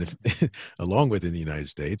England, and if along with in the United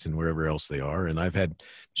States and wherever else they are. And I've had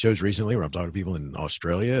shows recently where I'm talking to people in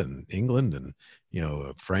Australia and England and,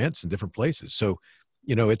 France and different places. So,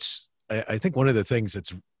 I think one of the things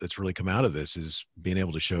that's really come out of this is being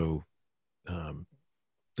able to show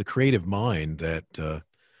the creative mind that,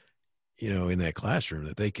 in that classroom,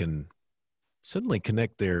 that they can suddenly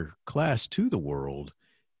connect their class to the world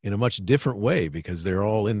in a much different way because they're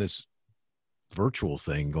all in this virtual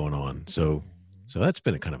thing going on. So that's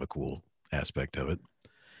been a kind of a cool aspect of it.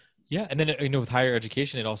 Yeah. And then, with higher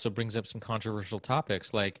education, it also brings up some controversial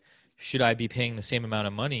topics like, should I be paying the same amount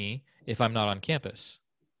of money if I'm not on campus?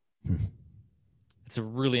 It's a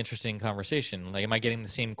really interesting conversation. Like, am I getting the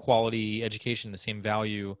same quality education, the same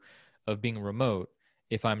value of being remote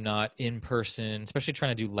if I'm not in person, especially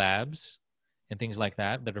trying to do labs and things like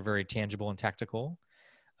that are very tangible and tactical?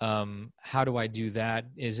 How do I do that?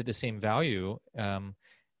 Is it the same value?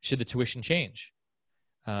 Should the tuition change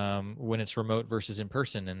when it's remote versus in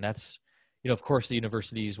person? And that's, of course, the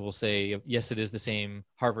universities will say, yes, it is the same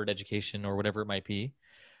Harvard education or whatever it might be,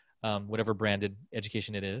 whatever branded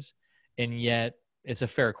education it is. And yet it's a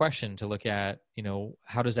fair question to look at,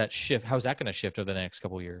 how does that shift? How's that going to shift over the next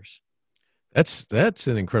couple of years? That's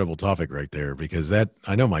an incredible topic right there, because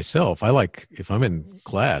I know myself, if I'm in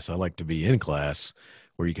class, I like to be in class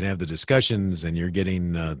where you can have the discussions and you're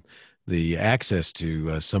getting the access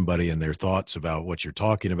to somebody and their thoughts about what you're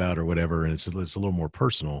talking about or whatever. And it's a little more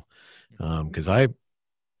personal. Cause I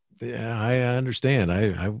understand.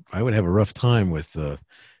 I would have a rough time with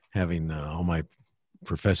having all my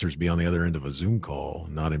professors be on the other end of a Zoom call,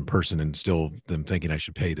 not in person, and still them thinking I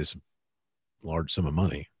should pay this large sum of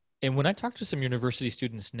money. And when I talk to some university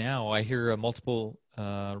students now, I hear multiple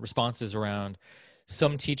responses around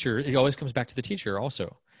some teacher. It always comes back to the teacher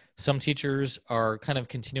also. Some teachers are kind of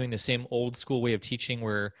continuing the same old school way of teaching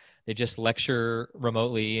where they just lecture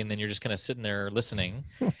remotely and then you're just kind of sitting there listening.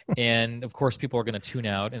 And of course, people are going to tune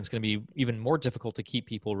out, and it's going to be even more difficult to keep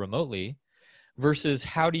people remotely, versus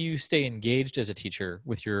how do you stay engaged as a teacher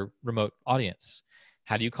with your remote audience?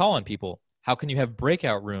 How do you call on people? How can you have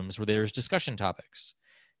breakout rooms where there's discussion topics?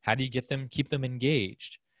 How do you keep them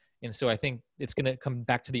engaged? And so I think it's going to come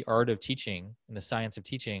back to the art of teaching and the science of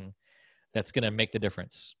teaching that's going to make the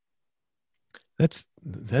difference. That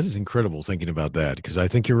is incredible thinking about that, because I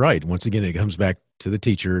think you're right. Once again, it comes back to the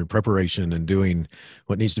teacher and preparation and doing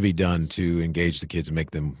what needs to be done to engage the kids and make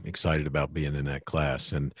them excited about being in that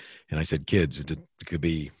class. And I said kids, it could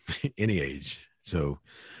be any age. So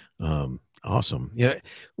awesome. Yeah.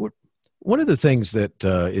 One of the things that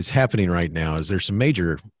is happening right now is there's some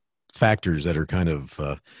major factors that are kind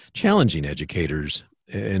of challenging educators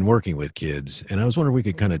in working with kids. And I was wondering if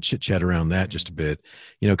we could kind of chit chat around that just a bit,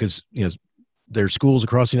 because, there are schools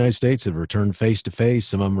across the United States that have returned face-to-face.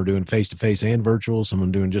 Some of them are doing face-to-face and virtual. Some of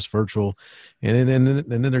them doing just virtual. And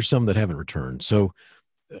then there's some that haven't returned. So,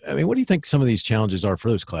 I mean, what do you think some of these challenges are for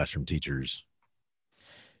those classroom teachers?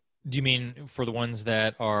 Do you mean for the ones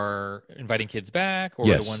that are inviting kids back, or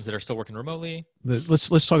Yes. the ones that are still working remotely? Let's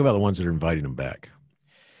talk about the ones that are inviting them back.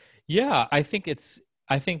 Yeah, I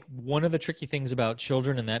think one of the tricky things about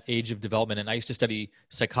children in that age of development, and I used to study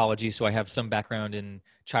psychology, so I have some background in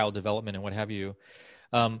child development and what have you.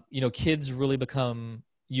 Kids really become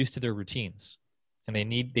used to their routines, and they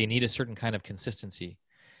need a certain kind of consistency.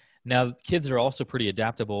 Now, kids are also pretty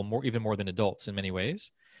adaptable, even more than adults in many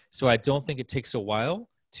ways. So I don't think it takes a while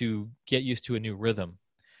to get used to a new rhythm.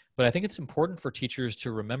 But I think it's important for teachers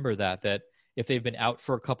to remember that if they've been out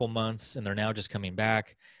for a couple months and they're now just coming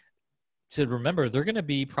back, to remember they're going to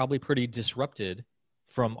be probably pretty disrupted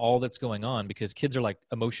from all that's going on, because kids are like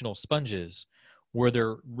emotional sponges where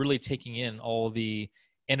they're really taking in all the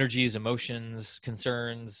energies, emotions,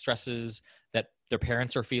 concerns, stresses that their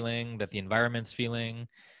parents are feeling, that the environment's feeling.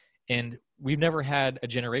 And we've never had a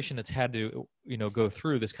generation that's had to, go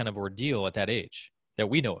through this kind of ordeal at that age that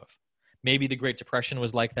we know of. Maybe the Great Depression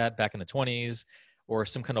was like that back in the 20s, or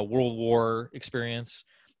some kind of World War experience.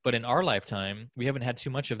 But in our lifetime, we haven't had too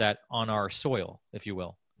much of that on our soil, if you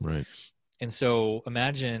will. Right. And so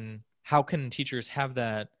imagine, how can teachers have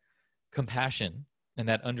that compassion and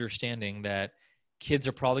that understanding that kids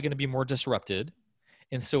are probably going to be more disrupted.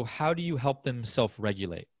 And so how do you help them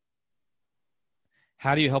self-regulate?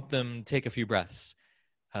 How do you help them take a few breaths,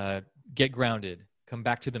 get grounded, come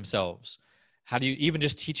back to themselves? How do you, even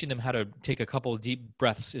just teaching them how to take a couple of deep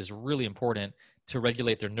breaths is really important to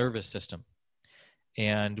regulate their nervous system.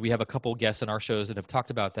 And we have a couple guests on our shows that have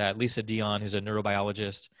talked about that. Lisa Dion, who's a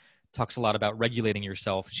neurobiologist, talks a lot about regulating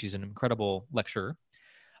yourself. She's an incredible lecturer.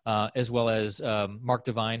 As well as Mark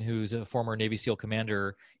Devine, who's a former Navy SEAL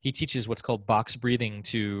commander. He teaches what's called box breathing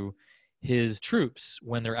to his troops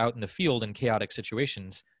when they're out in the field in chaotic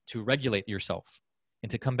situations to regulate yourself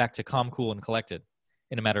and to come back to calm, cool, and collected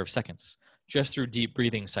in a matter of seconds, just through deep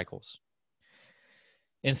breathing cycles.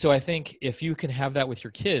 And so I think if you can have that with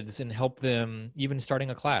your kids and help them, even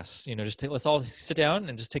starting a class, let's all sit down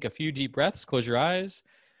and just take a few deep breaths, close your eyes,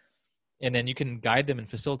 and then you can guide them and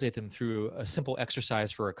facilitate them through a simple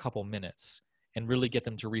exercise for a couple minutes and really get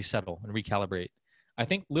them to resettle and recalibrate. I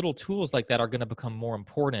think little tools like that are going to become more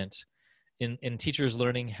important in teachers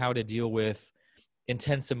learning how to deal with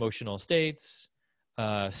intense emotional states,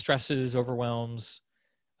 stresses, overwhelms.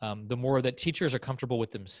 The more that teachers are comfortable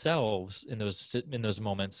with themselves in those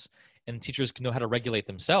moments, and teachers can know how to regulate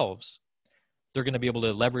themselves, they're going to be able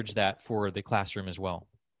to leverage that for the classroom as well.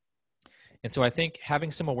 And so I think having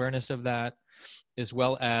some awareness of that, as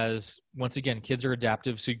well as, once again, kids are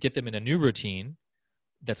adaptive, so you get them in a new routine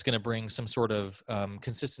that's going to bring some sort of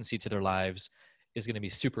consistency to their lives, is going to be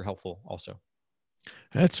super helpful also.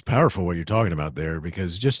 That's powerful what you're talking about there,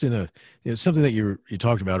 because just in something that you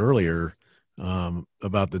talked about earlier,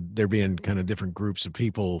 about there being kind of different groups of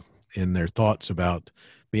people in their thoughts about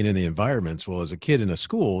being in the environments. Well, as a kid in a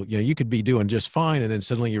school, you could be doing just fine, and then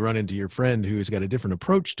suddenly you run into your friend who's got a different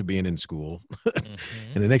approach to being in school.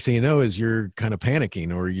 And the next thing you know is you're kind of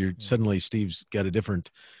panicking, or suddenly Steve's got a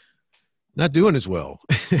different, not doing as well.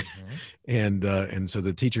 And so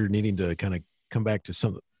the teacher needing to kind of come back to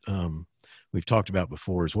some, we've talked about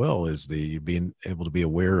before as well, is the being able to be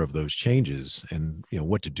aware of those changes and,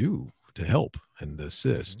 what to do to help and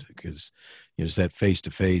assist, because just that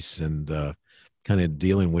face-to-face and kind of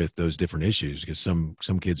dealing with those different issues, because some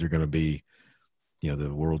kids are going to be,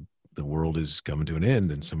 the world is coming to an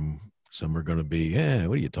end, and some are going to be,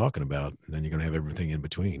 what are you talking about? And then you're going to have everything in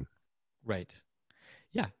between. Right.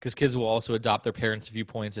 Yeah, because kids will also adopt their parents'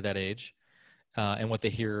 viewpoints at that age, and what they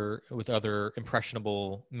hear with other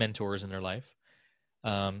impressionable mentors in their life.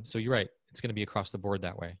 So you're right. It's going to be across the board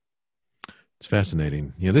that way. It's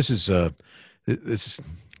fascinating. This is a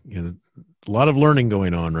lot of learning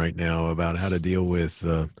going on right now about how to deal with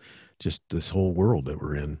just this whole world that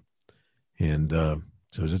we're in. And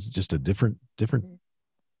so it's just a different,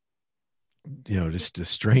 just a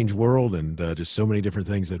strange world, and just so many different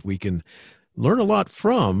things that we can learn a lot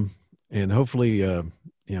from, and hopefully,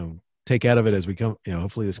 take out of it as we come,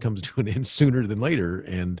 hopefully this comes to an end sooner than later.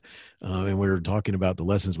 And we're talking about the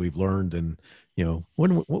lessons we've learned, and,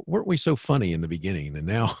 weren't we so funny in the beginning, and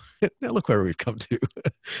now look where we've come to.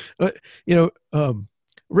 But,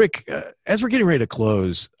 Rick, as we're getting ready to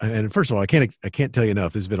close, and first of all, I can't tell you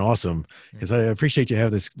enough, this has been awesome, because I appreciate you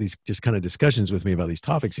having these just kind of discussions with me about these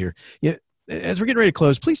topics here. Yeah. As we're getting ready to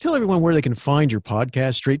close, please tell everyone where they can find your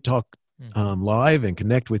podcast, Straight Talk Live, and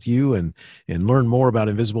connect with you and learn more about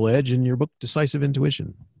Invisible Edge and your book, Decisive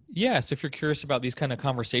Intuition. Yes, if you're curious about these kind of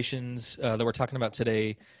conversations that we're talking about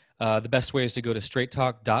today, the best way is to go to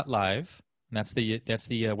straighttalk.live. And that's the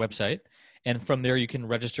website. And from there, you can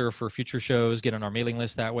register for future shows, get on our mailing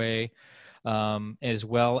list that way, as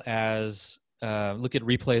well as look at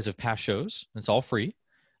replays of past shows. It's all free.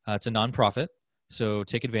 It's a nonprofit, so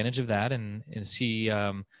take advantage of that and see.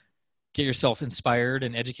 Get yourself inspired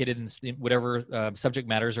and educated in whatever subject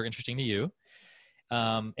matters are interesting to you.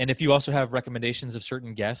 And if you also have recommendations of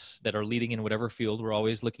certain guests that are leading in whatever field, we're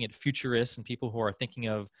always looking at futurists and people who are thinking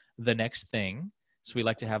of the next thing. So we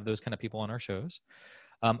like to have those kind of people on our shows.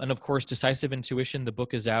 And of course, Decisive Intuition, the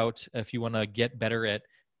book is out. If you want to get better at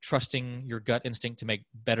trusting your gut instinct to make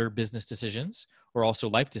better business decisions or also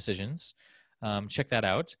life decisions, check that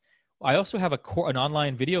out. I also have an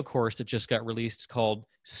online video course that just got released called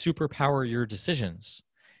Superpower Your Decisions.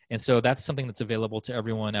 And so that's something that's available to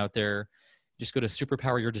everyone out there. Just go to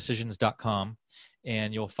superpoweryourdecisions.com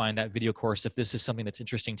and you'll find that video course if this is something that's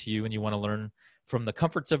interesting to you and you want to learn from the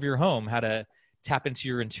comforts of your home how to tap into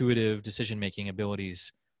your intuitive decision-making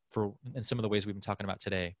abilities in some of the ways we've been talking about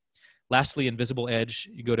today. Lastly, Invisible Edge,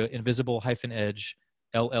 you go to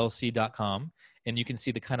invisible-edgellc.com and you can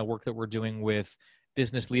see the kind of work that we're doing with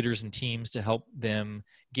business leaders and teams to help them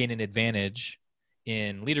gain an advantage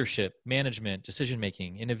in leadership, management,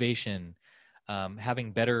 decision-making, innovation,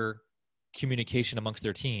 having better communication amongst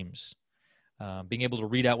their teams, being able to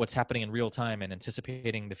read out what's happening in real time and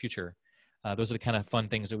anticipating the future. Those are the kind of fun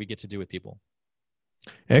things that we get to do with people.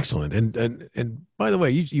 Excellent. And by the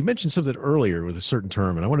way, you mentioned something earlier with a certain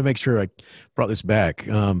term, and I want to make sure I brought this back.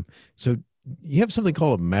 So you have something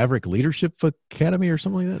called a Maverick Leadership Academy or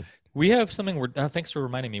something like that? We have something thanks for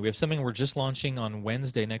reminding me. We have something we're just launching on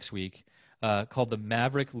Wednesday next week called the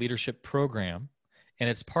Maverick Leadership Program. And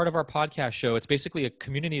it's part of our podcast show. It's basically a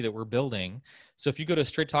community that we're building. So if you go to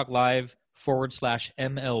Straight Talk Live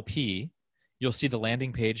 /MLP, you'll see the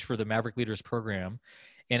landing page for the Maverick Leaders Program.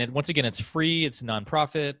 And once again, it's free, it's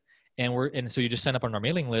nonprofit. And so you just sign up on our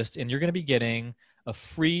mailing list, and you're going to be getting a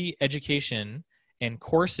free education and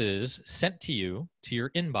courses sent to you, to your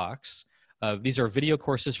inbox. These are video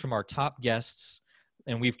courses from our top guests,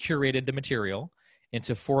 and we've curated the material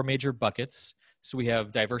into 4 major buckets. So we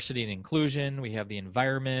have diversity and inclusion, we have the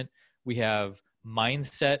environment, we have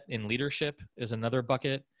mindset in leadership is another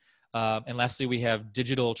bucket, and lastly, we have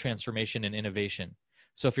digital transformation and innovation.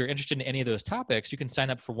 So if you're interested in any of those topics, you can sign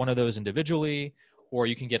up for one of those individually, or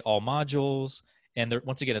you can get all modules. And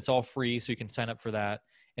once again, it's all free, so you can sign up for that.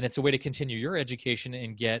 And it's a way to continue your education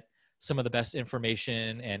and get some of the best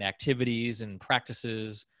information and activities and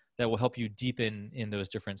practices that will help you deepen in those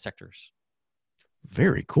different sectors.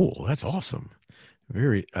 Very cool. That's awesome.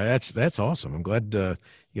 That's awesome. I'm glad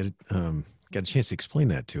you got a chance to explain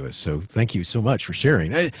that to us. So thank you so much for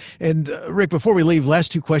sharing. And Rick, before we leave,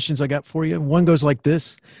 last 2 questions I got for you. One goes like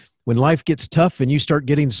this: when life gets tough and you start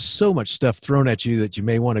getting so much stuff thrown at you that you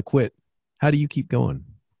may want to quit, how do you keep going?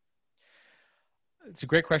 It's a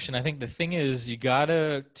great question. I think the thing is, you got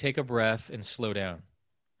to take a breath and slow down.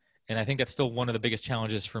 And I think that's still one of the biggest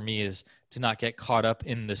challenges for me, is to not get caught up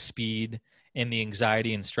in the speed and the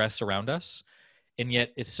anxiety and stress around us. And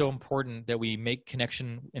yet it's so important that we make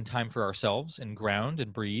connection and time for ourselves and ground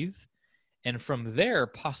and breathe. And from there,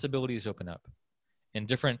 possibilities open up and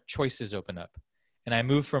different choices open up. And I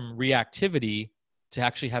move from reactivity to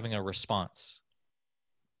actually having a response.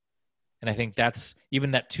 And I think that's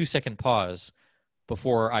even that 2-second pause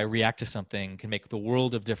before I react to something can make the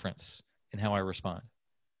world of difference in how I respond.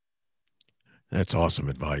 That's awesome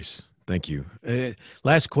advice. Thank you.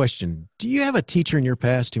 Last question. Do you have a teacher in your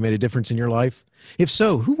past who made a difference in your life? If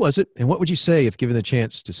so, who was it? And what would you say if given the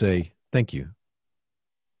chance to say thank you?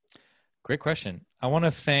 Great question. I want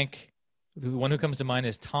to thank, the one who comes to mind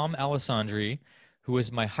is Tom Alessandri, who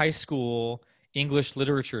was my high school English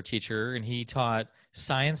literature teacher, and he taught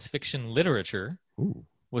science fiction literature. Ooh.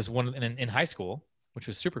 Was one in high school, which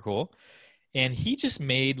was super cool. And he just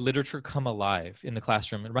made literature come alive in the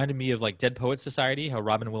classroom. It reminded me of like Dead Poets Society, how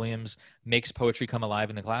Robin Williams makes poetry come alive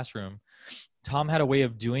in the classroom. Tom had a way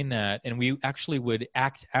of doing that, and we actually would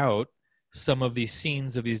act out some of these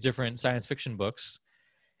scenes of these different science fiction books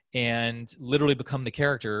and literally become the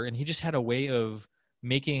character. And he just had a way of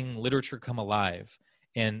making literature come alive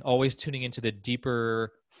and always tuning into the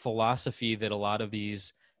deeper philosophy that a lot of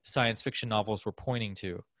these science fiction novels were pointing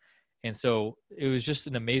to. And so it was just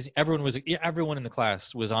an amazing, everyone in the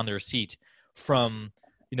class was on their seat, from,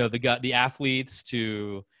 the athletes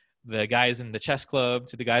to the guys in the chess club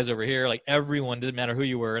to the guys over here. Like, everyone, didn't matter who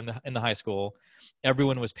you were in the high school,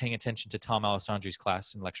 everyone was paying attention to Tom Alessandri's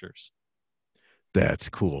class and lectures. That's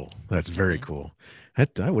cool. That's very cool. I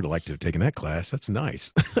would have liked to have taken that class. That's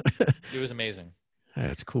nice. It was amazing.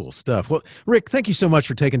 That's cool stuff. Well, Rick, thank you so much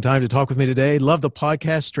for taking time to talk with me today. Love the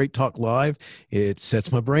podcast, Straight Talk Live. It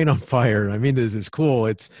sets my brain on fire. I mean, this is cool.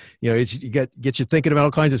 It's get you thinking about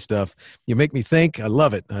all kinds of stuff. You make me think. I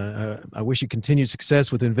love it. I wish you continued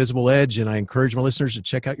success with Invisible Edge, and I encourage my listeners to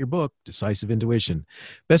check out your book, Decisive Intuition.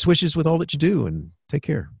 Best wishes with all that you do, and take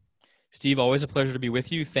care. Steve, always a pleasure to be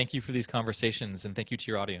with you. Thank you for these conversations, and thank you to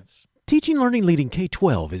your audience. Teaching, Learning, Leading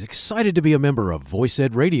K-12 is excited to be a member of Voice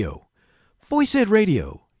Ed Radio. Voice Ed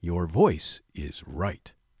Radio, your voice is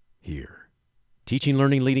right here. Teaching,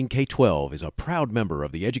 Learning, Leading K-12 is a proud member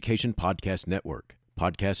of the Education Podcast Network.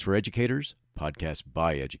 Podcasts for educators, podcasts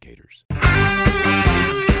by educators.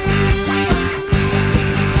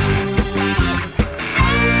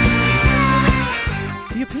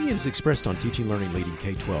 The opinions expressed on Teaching, Learning, Leading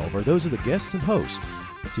K-12 are those of the guests and host.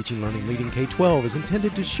 Teaching, Learning, Leading K-12 is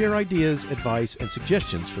intended to share ideas, advice, and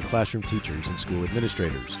suggestions for classroom teachers and school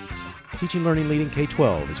administrators. Teaching, Learning, Leading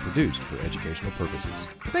K-12 is produced for educational purposes.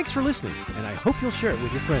 Thanks for listening, and I hope you'll share it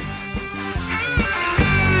with your friends.